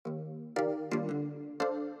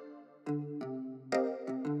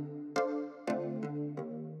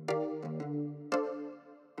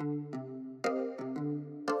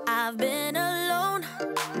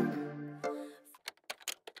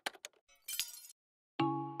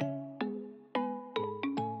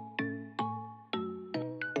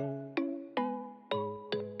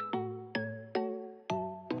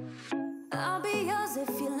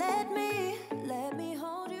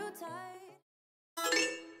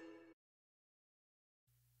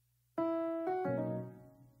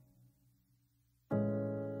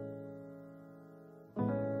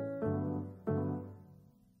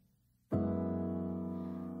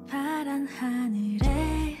파란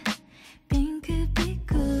하늘에 핑크빛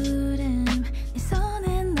구름 네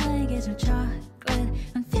손엔 나에게 줄 chocolate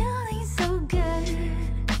I'm feeling so good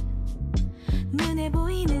눈에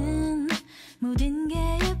보이는 모든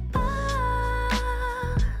게 예뻐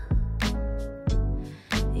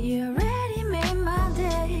You already made my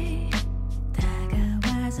day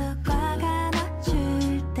다가와서 꽉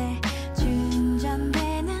안아줄 때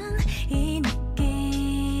충전되는 이 느낌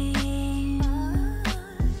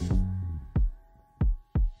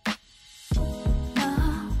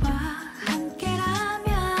너와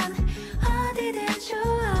함께라면 어디든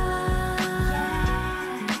좋아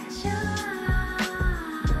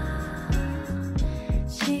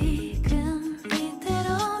지금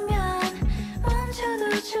이대로면 멈춰도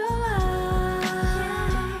좋아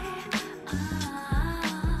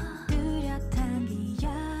뚜렷한 기억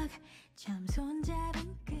처음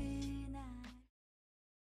손잡은 그날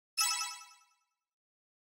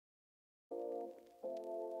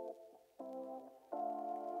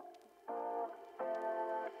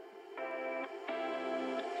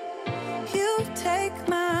You take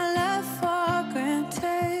my love for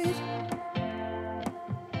granted.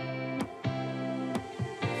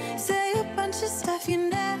 Say a bunch of stuff you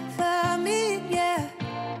never mean, yeah.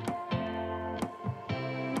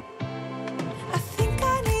 I think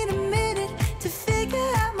I need a minute to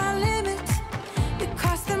figure out my limits. You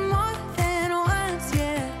cross them more than once,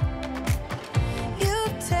 yeah. You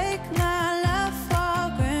take my love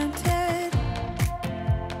for granted.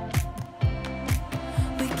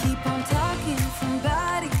 We keep on talking from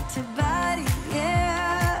body to body,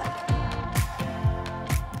 yeah.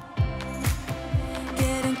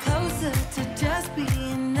 Getting closer to just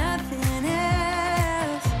being nothing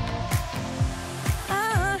else.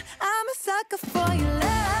 I'm a sucker for your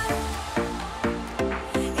love,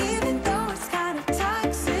 even though it's kind of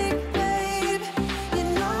toxic, babe. You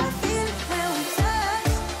know I feel it when we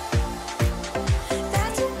touch.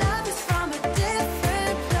 That your love is from a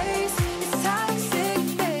different place. It's toxic,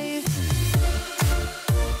 babe.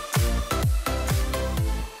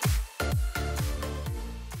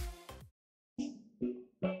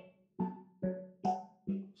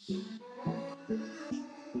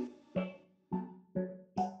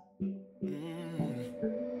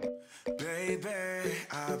 Baby,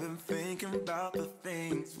 I've been thinking about the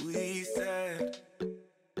things we said.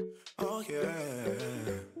 Oh yeah.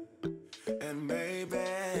 And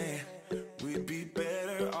maybe we'd be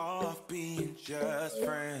better off being just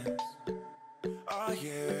friends. Oh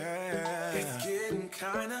yeah. It's getting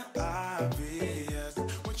kinda obvious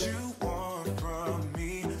what you want from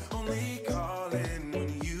me. Only calling when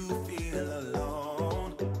you feel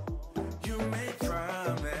alone. You make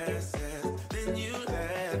promises, then you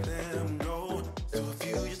let them go. So if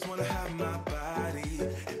you just wanna have my body,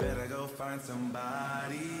 you better go find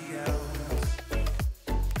somebody else.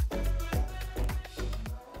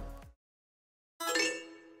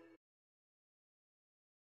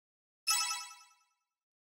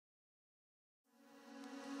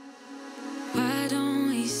 Why don't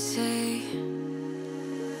we say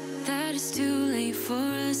that it's too late for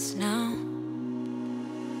us now?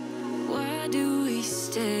 Why do we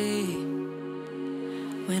stay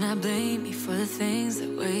when I blame you for the things that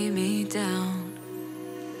weigh me down?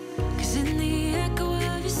 'Cause in the echo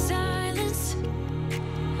of your silence,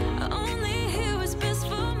 I only hear what's best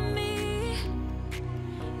for me.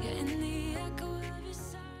 Yeah, in the echo of your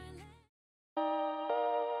silence.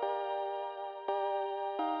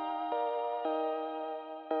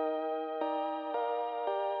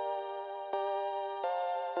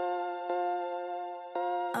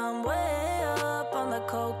 I'm way up on the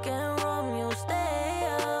coke and rum. You stay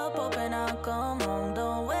up, hoping I'll come home.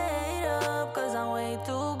 Don't wait up, 'cause I'm way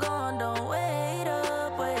too gone. Don't wait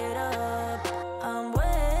up, wait up. I'm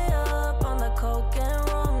way up on the coke and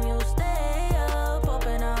rum. You stay up,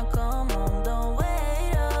 hoping I'll come home. Don't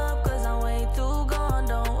wait up, 'cause I'm way too gone.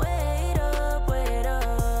 Don't wait up, wait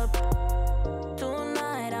up.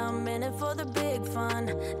 Tonight I'm in it for the big fun.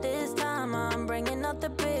 This time I'm bringing out the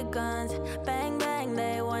big guns. Bang bang,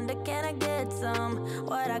 they wonder can I get some?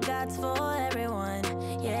 What I got's for everyone.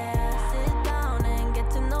 Yeah, sit down and get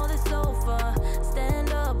to know the sofa.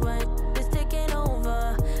 Stand up when it's taking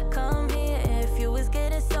over. Come here if you was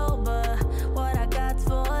getting sober. What I got's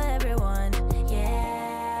for everyone.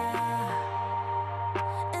 Yeah.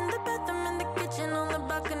 In the bathroom, in the kitchen, on the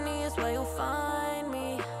balcony is where you'll find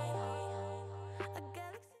me. A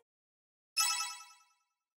galaxy.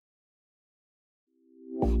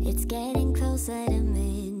 It's getting closer to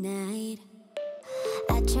midnight.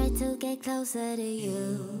 I try to get closer to you.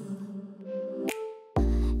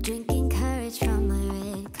 Drinking courage from my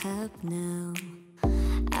red cup now.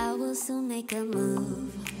 I will soon make a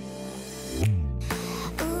move.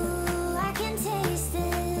 Ooh, I can taste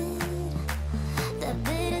it, the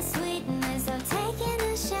bittersweetness of taking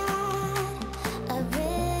a shot, a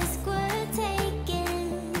risk worth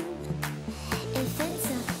taking. If it's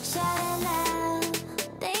a shot of love,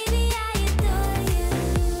 baby, I adore you.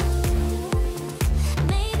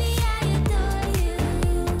 Maybe I adore you.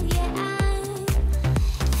 Yeah, I'm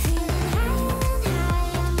feeling high,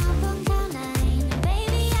 I'm up on cloud nine.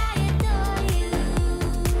 Baby, I adore you.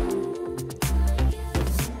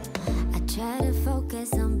 I try to focus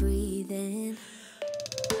on breathing.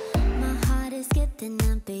 My heart is skipping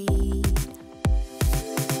a beat.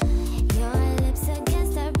 Your lips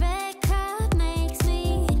against a red cup makes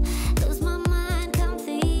me lose my mind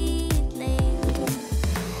completely.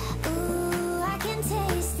 Ooh, I can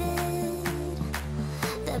taste it,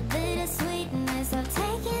 the bittersweetness of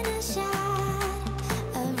taking a shot,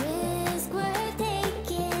 a risk worth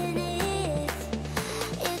taking. If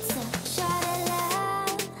it's a shot of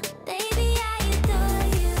love, baby, I adore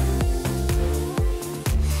you.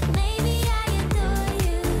 Maybe I adore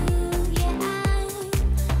you. Yeah, I'm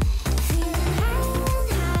feeling high,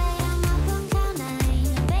 I'm up on cloud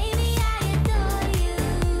nine. Baby, I adore you.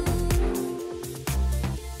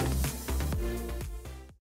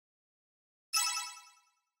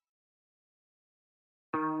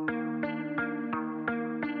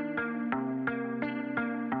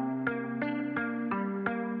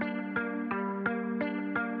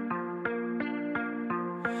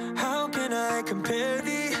 How can I compare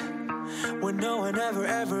thee when no one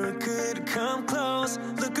ever could come close?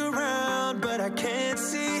 Look around, but I can't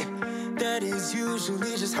see. That is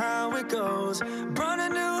usually just how it goes. Brought a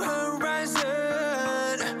new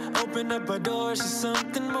horizon, opened up our doors to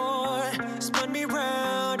something more. Spun me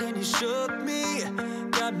round and you shook me,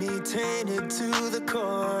 got me tainted to the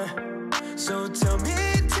core. So tell me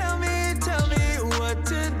what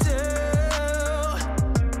to do.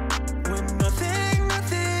 When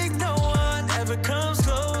nothing, no one ever comes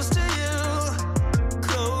close to you.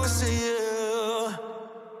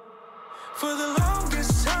 For the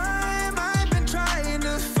longest time, I've been trying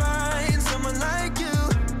to find someone like you,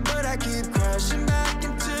 but I keep crashing back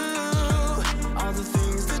into all the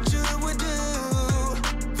things that you would do.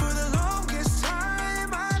 For the longest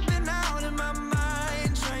time, I've been out of my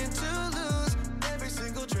mind, trying to lose every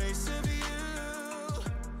single trace of you,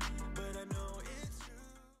 but I know it's true.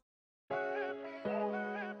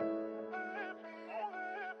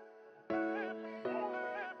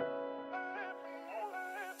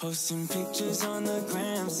 Posting pictures on the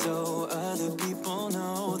gram so other people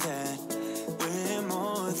know that we're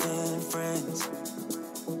more than friends.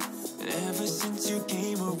 Ever since you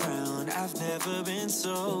came around, I've never been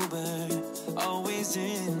sober, always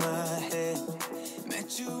in my head.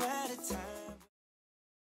 Met you at a time.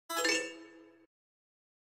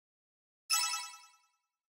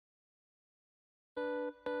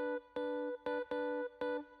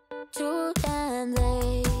 Too damn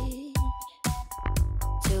late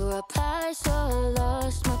to reply, so I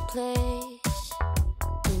lost my place.